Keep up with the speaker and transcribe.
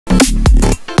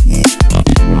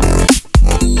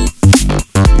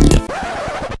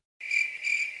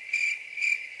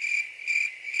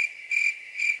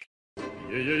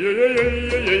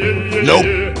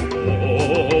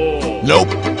Nope.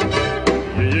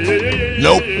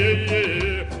 Nope.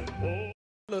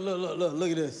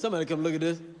 Look at this. Somebody come look at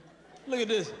this. Look at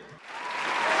this.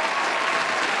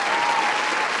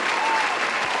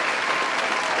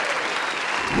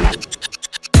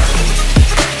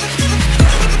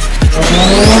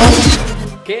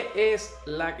 ¿Qué es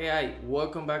la que hay?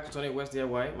 Welcome back to Tony West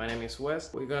DIY. My name is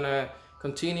Wes. We're gonna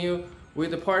continue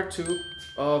with the part 2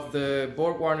 of the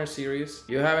Borg Warner series. If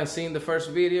you haven't seen the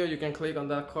first video, you can click on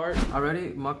that card. I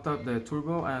already mocked up the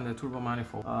turbo and the turbo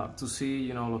manifold to see,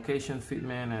 you know, location,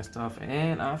 fitment and stuff.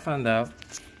 And I found out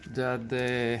that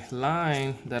the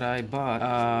line that I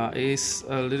bought is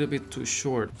a little bit too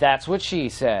short. That's what she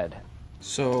said.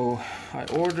 So I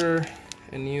ordered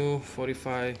a new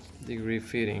 45-degree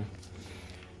fitting.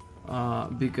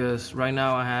 Because right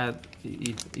now I had,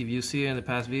 if you see in the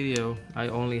past video, I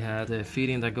only had the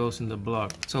fitting that goes in the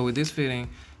block. So with this fitting,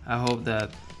 I hope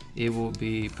that it will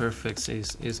be perfect.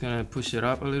 It's gonna push it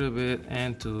up a little bit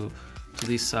and to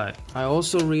this side. I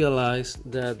also realized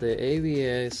that the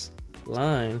ABS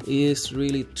line is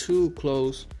really too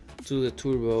close to the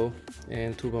turbo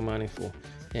and turbo manifold.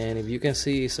 And if you can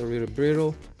see, it's a little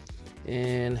brittle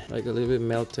and like a little bit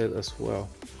melted as well.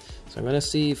 So I'm gonna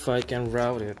see if I can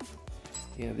route it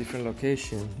in a different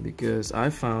location, because I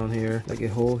found here like a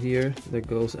hole here that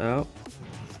goes out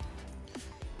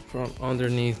from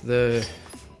underneath the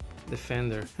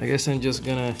fender. I guess I'm just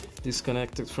gonna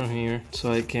disconnect it from here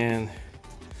so I can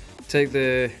take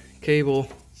the cable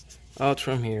out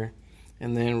from here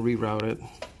and then reroute it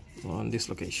on this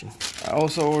location. I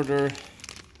also ordered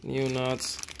new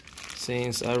nuts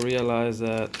since I realized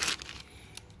that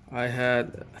I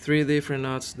had 3 different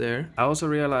nuts there. I also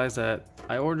realized that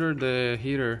I ordered the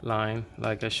heater line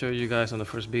like I showed you guys on the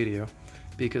first video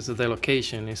because of the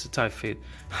location. It's a tight fit.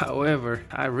 However,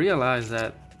 I realized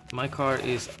that my car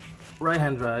is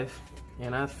right-hand drive,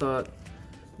 and I thought,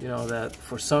 you know, that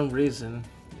for some reason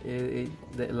the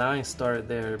line started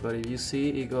there, but if you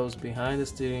see, it goes behind the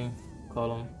steering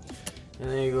column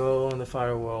and then you go on the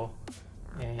firewall,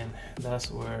 and that's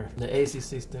where the AC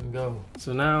system goes.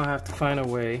 So now I have to find a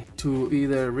way to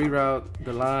either reroute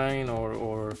the line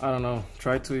or I don't know,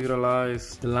 try to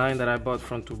utilize the line that I bought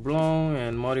from Turblown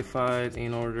and modify it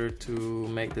in order to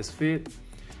make this fit.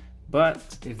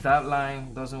 But if that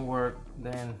line doesn't work,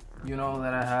 then you know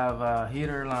that I have a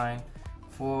heater line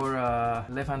for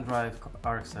left-hand drive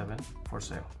RX-7 for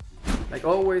sale. Like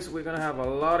always, we're gonna have a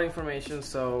lot of information,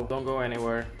 so don't go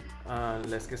anywhere.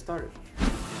 Let's get started.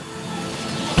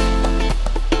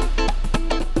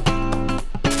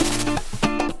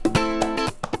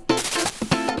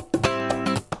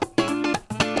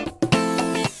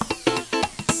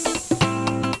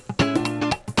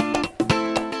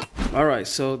 Alright,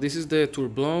 so this is the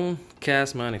Turblown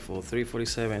cast manifold,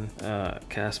 347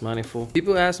 cast manifold.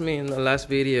 People asked me in the last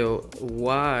video,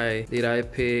 why did I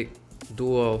pick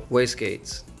dual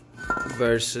wastegates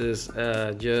versus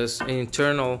just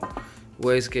internal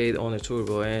wastegate on the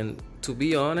turbo? And to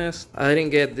be honest, I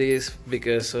didn't get this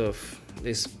because of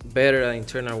it's better than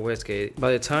internal wastegate.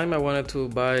 By the time I wanted to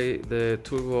buy the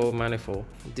turbo manifold,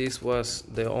 this was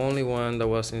the only one that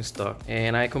was in stock,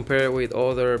 and I compared it with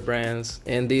other brands,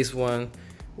 and this one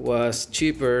was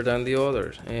cheaper than the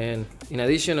others. And in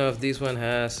addition of this one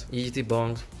has EGT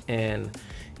bungs, and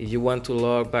if you want to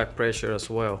log back pressure as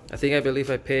well. I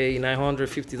believe I paid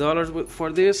 $950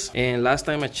 for this, and last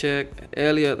time I checked,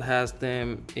 Elliott has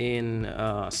them in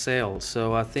sale,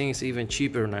 so I think it's even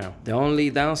cheaper now. The only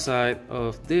downside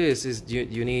of this is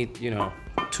you need, you know,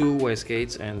 2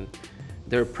 wastegates, and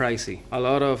they're pricey. A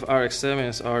lot of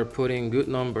RX-7s are putting good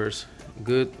numbers,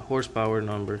 good horsepower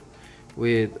number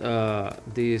with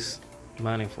this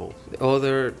manifold. The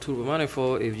other turbo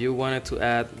manifold, if you wanted to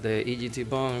add the EGT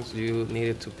bungs, you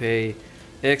needed to pay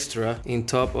extra in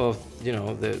top of, you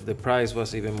know, the price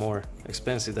was even more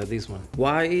expensive than this one.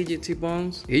 Why EGT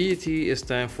bungs? EGT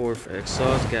stands for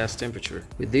exhaust gas temperature.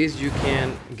 With this, you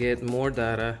can get more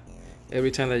data every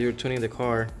time that you're tuning the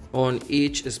car on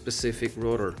each specific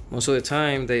rotor. Most of the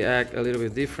time they act a little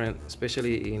bit different,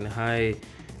 especially in high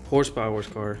horsepower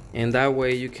car, and that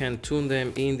way you can tune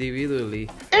them individually.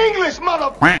 English,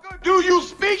 motherfucker, do you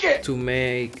speak it? To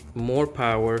make more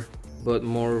power but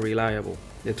more reliable.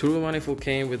 The turbo manifold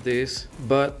came with this,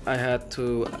 but I had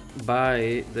to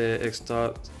buy the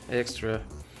extra,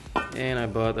 and I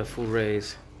bought a full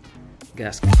race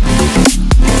gasket.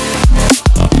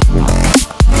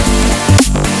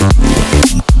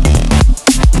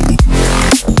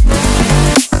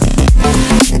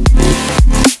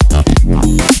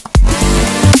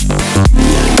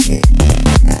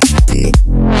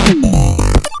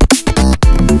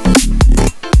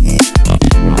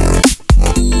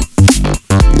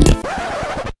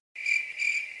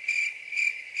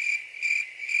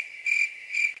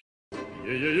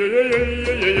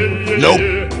 Nope.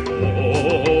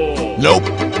 Nope.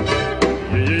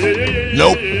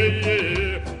 Nope.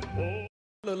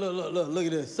 Look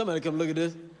at this. Somebody come look at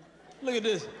this. Look at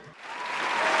this.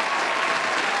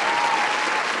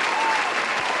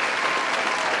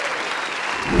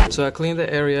 So I cleaned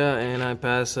the area and I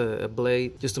pass a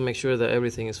blade just to make sure that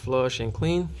everything is flush and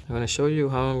clean. I'm gonna show you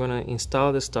how I'm gonna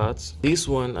install the studs. This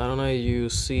one, I don't know if you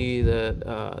see that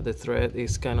the thread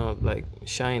is kind of like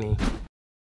shiny.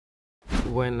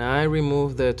 When I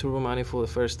removed the turbo manifold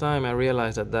the first time, I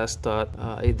realized that that stud,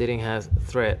 it didn't have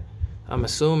thread. I'm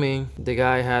assuming the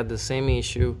guy had the same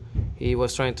issue. He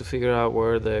was trying to figure out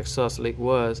where the exhaust leak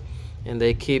was, and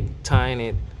they keep tying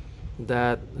it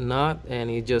that nut, and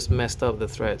it just messed up the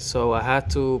thread. So I had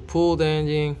to pull the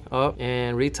engine up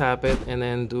and retap it and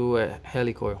then do a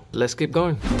helicoil. Let's keep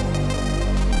going.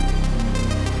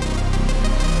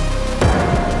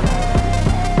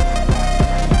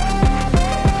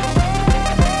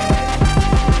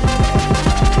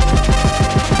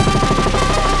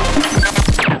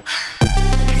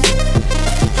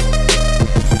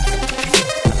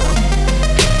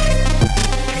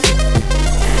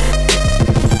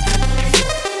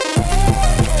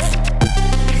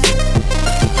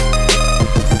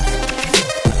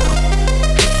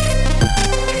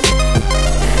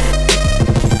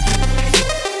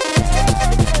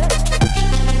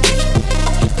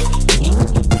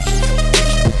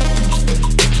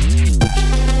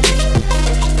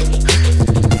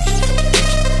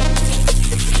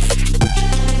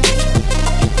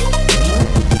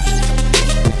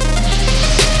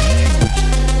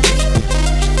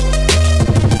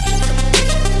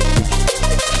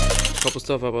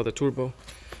 Stuff about the turbo.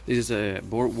 This is a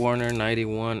Borg Warner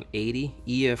 9180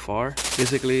 EFR.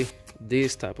 Basically,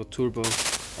 this type of turbo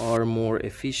are more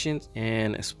efficient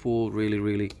and spool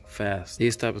really fast.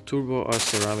 This type of turbo are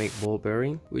ceramic ball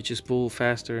bearing, which spool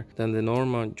faster than the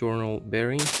normal journal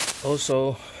bearing.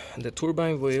 Also, the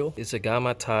turbine wheel is a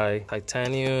gamma tie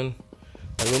titanium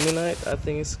aluminite, I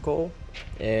think it's called,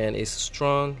 and it's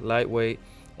strong, lightweight,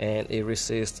 and it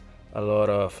resists a lot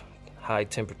of high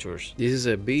temperatures. This is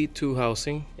a B2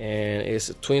 housing and it's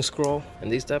a twin scroll,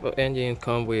 and this type of engine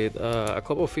comes with a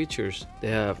couple of features. They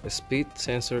have a speed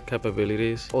sensor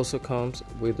capabilities, also comes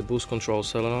with the boost control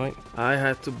solenoid. I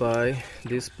had to buy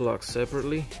this plug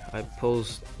separately. I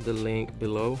post the link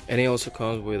below, and it also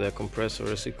comes with a compressor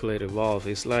recirculated valve.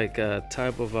 It's like a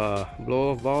type of a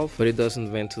blow-off valve, but it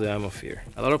doesn't vent to the atmosphere.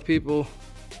 A lot of people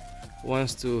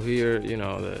wants to hear, you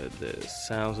know, the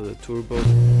sounds of the turbo.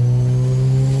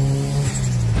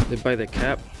 They buy the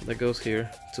cap that goes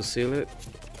here to seal it,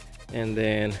 and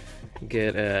then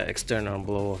get an external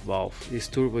blow-off valve. This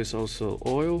turbo is also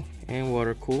oil and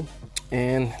water cooled,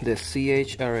 and the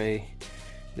CHRA,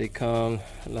 they come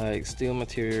like steel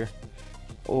material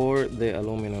or the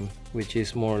aluminum, which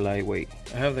is more lightweight.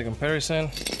 I have the comparison.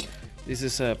 This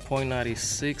is a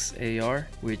 0.96 AR,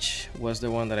 which was the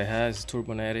one that I had. It's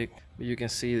turbonetic, but you can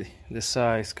see the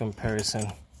size comparison.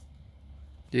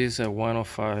 This is a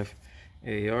 105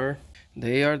 AR.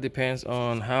 The AR depends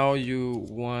on how you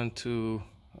want to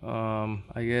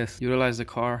I guess utilize the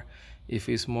car. If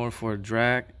it's more for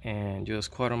drag and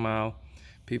just quarter mile,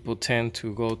 people tend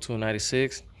to go to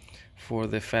 96 for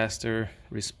the faster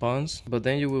response, but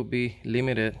then you will be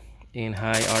limited in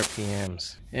high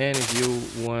RPMs. And if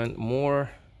you want more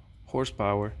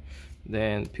horsepower,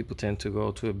 then people tend to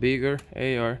go to a bigger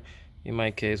AR, in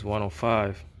my case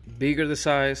 105. Bigger the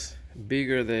size,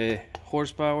 bigger the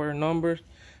horsepower numbers,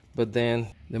 but then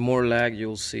the more lag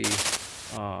you'll see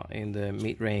in the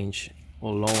mid-range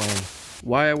or low end.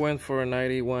 Why I went for a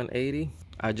 9180?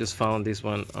 I just found this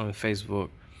one on Facebook,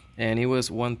 and it was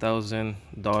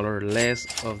 $1,000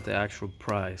 less of the actual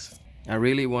price. I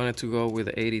really wanted to go with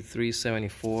the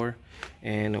 8374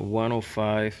 and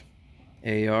 105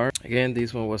 AR. Again,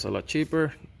 this one was a lot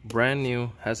cheaper, brand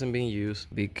new, hasn't been used,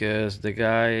 because the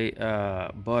guy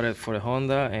bought it for the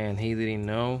Honda and he didn't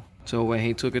know. So when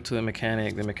he took it to the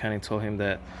mechanic told him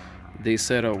that this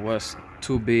setup was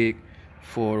too big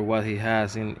for what he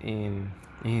has in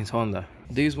his Honda.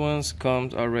 These ones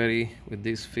comes already with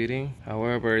this fitting,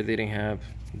 however it didn't have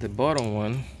the bottom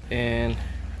one, and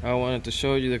I wanted to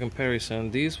show you the comparison.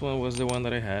 This one was the one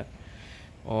that I had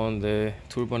on the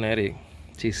Turbonetic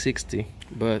T60,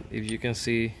 but if you can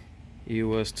see, it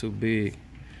was too big.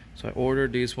 So I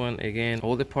ordered this one. Again,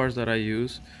 all the parts that I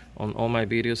use on all my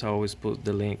videos, I always put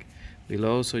the link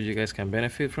below so you guys can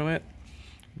benefit from it.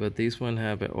 But this one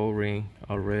have an O-ring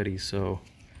already, so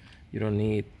you don't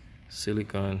need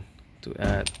silicone to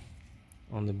add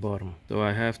on the bottom. So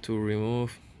I have to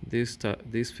remove this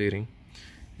fitting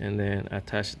and then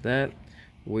attach that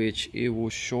which it will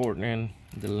shorten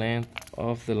the length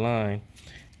of the line,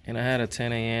 and I had a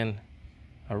 10 AN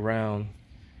around,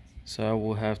 so I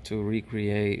will have to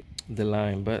recreate the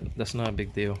line, but that's not a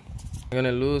big deal. I'm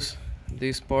gonna lose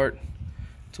this part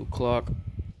to clock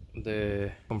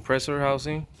the compressor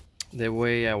housing the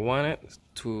way I want it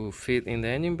to fit in the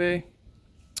engine bay,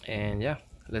 and yeah,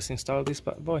 let's install this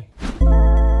bad boy.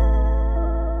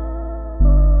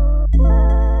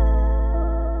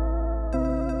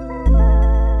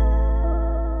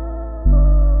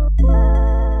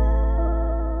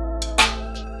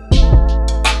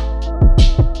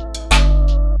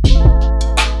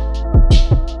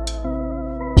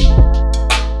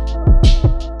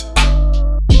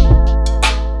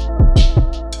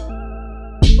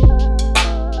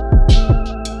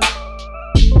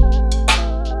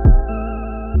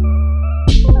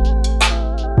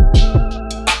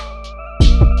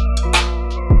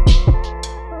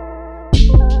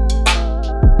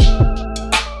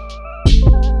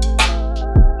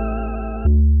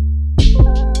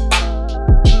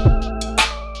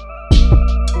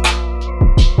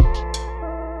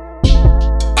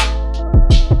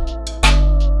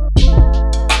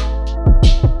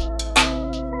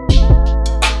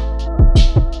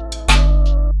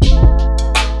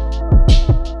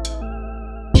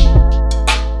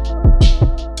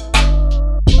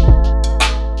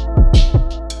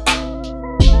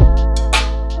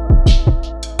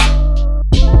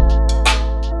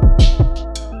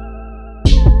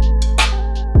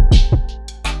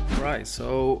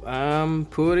 So I'm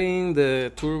putting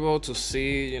the turbo to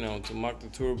see, to mark the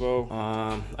turbo.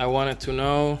 I wanted to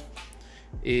know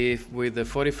if with the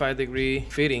 45-degree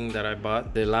fitting that I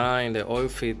bought, the line, the oil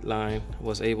fit line,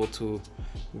 was able to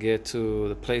get to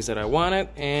the place that I wanted,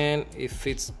 and it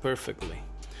fits perfectly.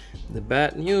 The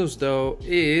bad news though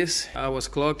is I was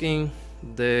clocking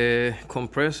the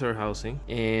compressor housing,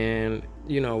 and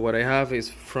what I have is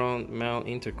front mount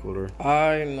intercooler.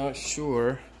 I'm not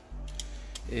sure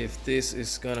if this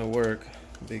is gonna work,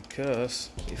 because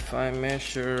if I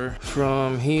measure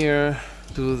from here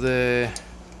to the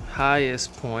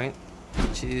highest point,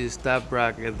 which is that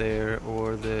bracket there,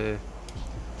 or the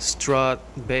strut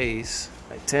base,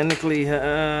 I technically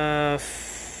have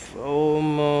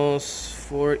almost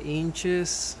 4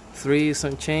 inches, 3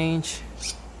 some change,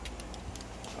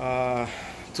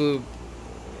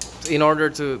 in order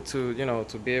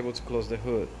to be able to close the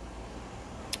hood.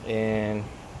 And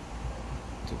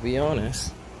to be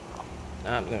honest,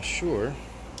 I'm not sure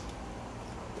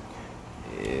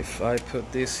if I put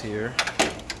this here,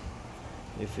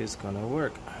 if it's gonna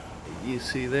work. You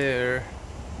see there,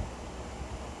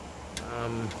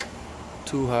 I'm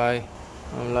too high.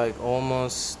 I'm like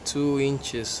almost 2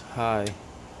 inches high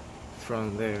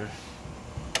from there,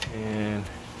 and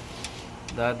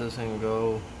that doesn't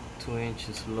go 2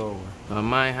 inches lower. I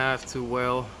might have to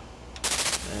weld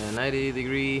a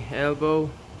 90-degree elbow,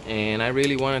 and I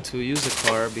really wanted to use the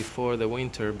car before the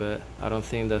winter, but I don't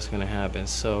think that's gonna happen.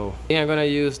 So I think I'm gonna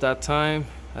use that time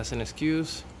as an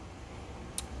excuse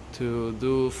to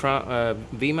do front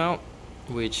V-mount,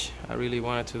 which I really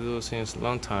wanted to do since a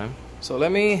long time. So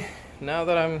let me, now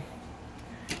that I'm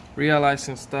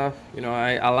realizing stuff,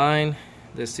 I align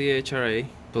the CHRA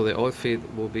so the oil fit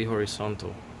will be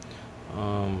horizontal.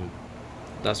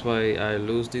 That's why I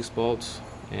lose these bolts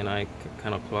and I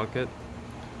kind of clock it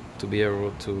to be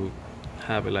able to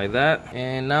have it like that.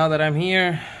 And now that I'm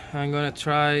here, I'm gonna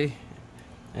try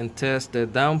and test the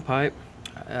downpipe.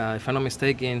 If I'm not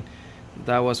mistaken,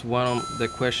 that was one of the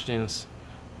questions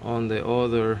on the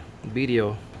other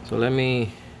video. So let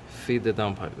me feed the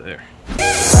downpipe there.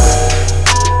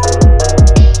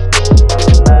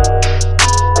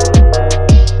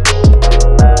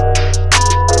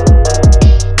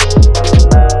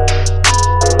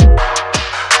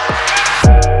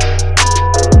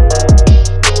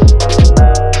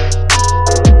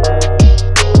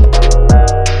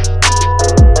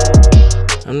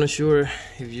 I'm not sure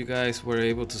if you guys were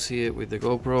able to see it with the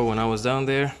GoPro when I was down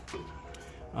there.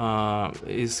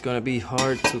 It's gonna be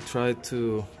hard to try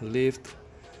to lift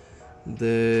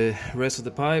the rest of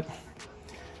the pipe,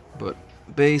 but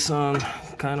based on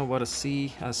kind of what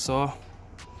I saw,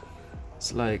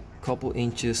 it's like a couple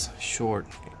inches short.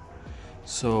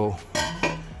 So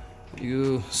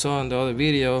you saw in the other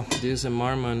video, this is a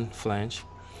Marman flange,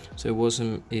 so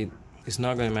it's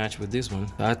not gonna match with this one.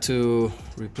 I had to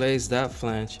replace that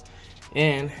flange,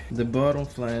 and the bottom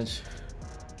flange,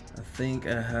 I think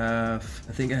I have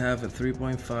a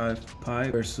 3.5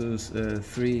 pipe versus a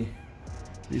 3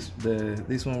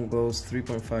 This one goes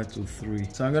 3.5 to 3.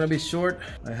 So I'm gonna be short.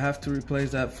 I have to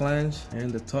replace that flange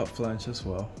and the top flange as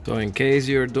well. So in case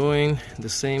you're doing the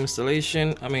same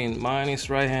installation, I mean, mine is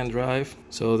right-hand drive,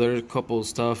 so there's a couple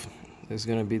stuff that's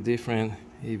gonna be different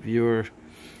if your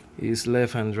is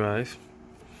left-hand drive.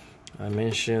 I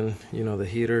mentioned, you know, the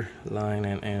heater line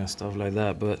and stuff like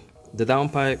that, but the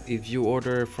downpipe, if you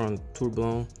order from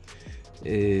Turblown,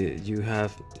 you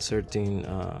have certain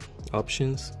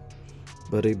options,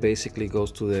 but it basically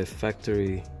goes to the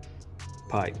factory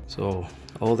pipe. So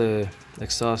all the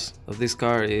exhaust of this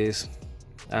car is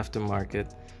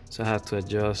aftermarket, so I have to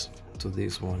adjust to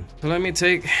this one. So let me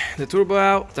take the turbo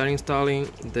out, start installing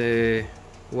the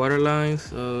water lines.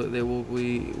 So there will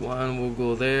be one will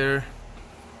go there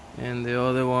and the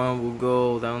other one will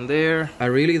go down there. I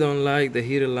really don't like the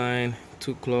heater line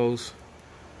too close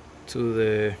to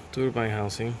the turbine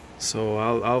housing, so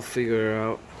I'll figure it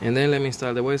out. And then let me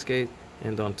install the wastegate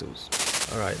and dump tubes.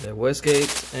 All right, the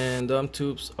wastegate and dump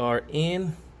tubes are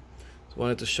in. Just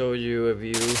wanted to show you a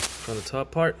view from the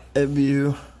top part, a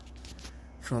view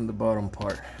from the bottom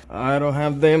part. I don't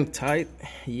have them tight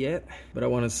yet, but I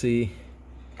want to see,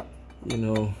 you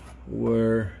know,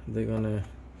 where they're gonna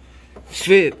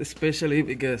fit, especially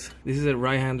because this is a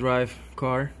right-hand drive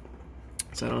car,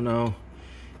 so I don't know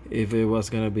if it was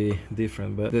gonna be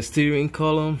different. But the steering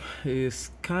column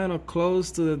is kind of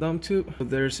close to the dump tube, but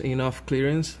there's enough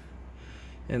clearance,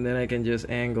 and then I can just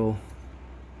angle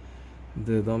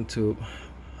the dump tube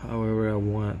however I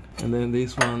want. And then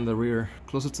this one, the rear,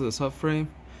 closer to the subframe,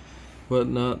 but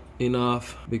not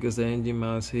enough because the engine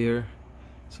mount is here,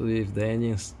 so if the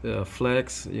engine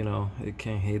flex, you know, it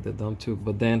can hit the dump tube,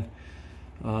 but then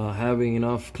having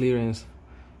enough clearance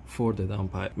for the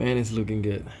downpipe. Man, it's looking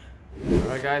good.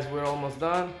 Alright guys, we're almost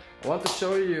done. I want to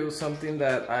show you something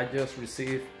that I just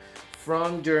received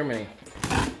from Germany.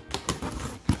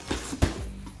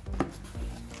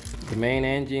 The main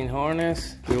engine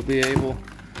harness will be able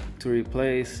to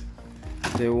replace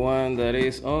the one that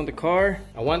is on the car.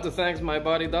 I want to thank my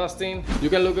buddy Dustin. You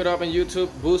can look it up on YouTube,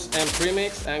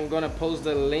 BoostNpremiX. I'm gonna post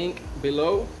the link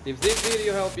below. If this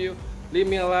video helped you, leave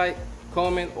me a like,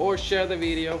 comment, or share the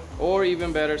video, or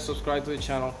even better, subscribe to the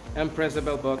channel and press the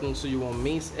bell button so you won't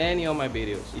miss any of my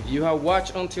videos. If you have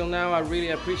watched until now, I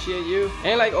really appreciate you.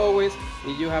 And like always,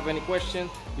 if you have any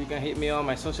questions, you can hit me on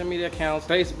my social media accounts,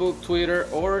 Facebook, Twitter,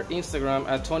 or Instagram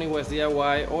at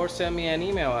TonyWestDIY, or send me an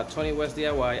email at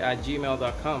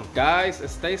TonyWestDIY@gmail.com. Guys,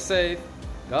 stay safe.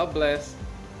 God bless.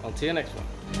 Until next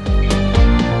one.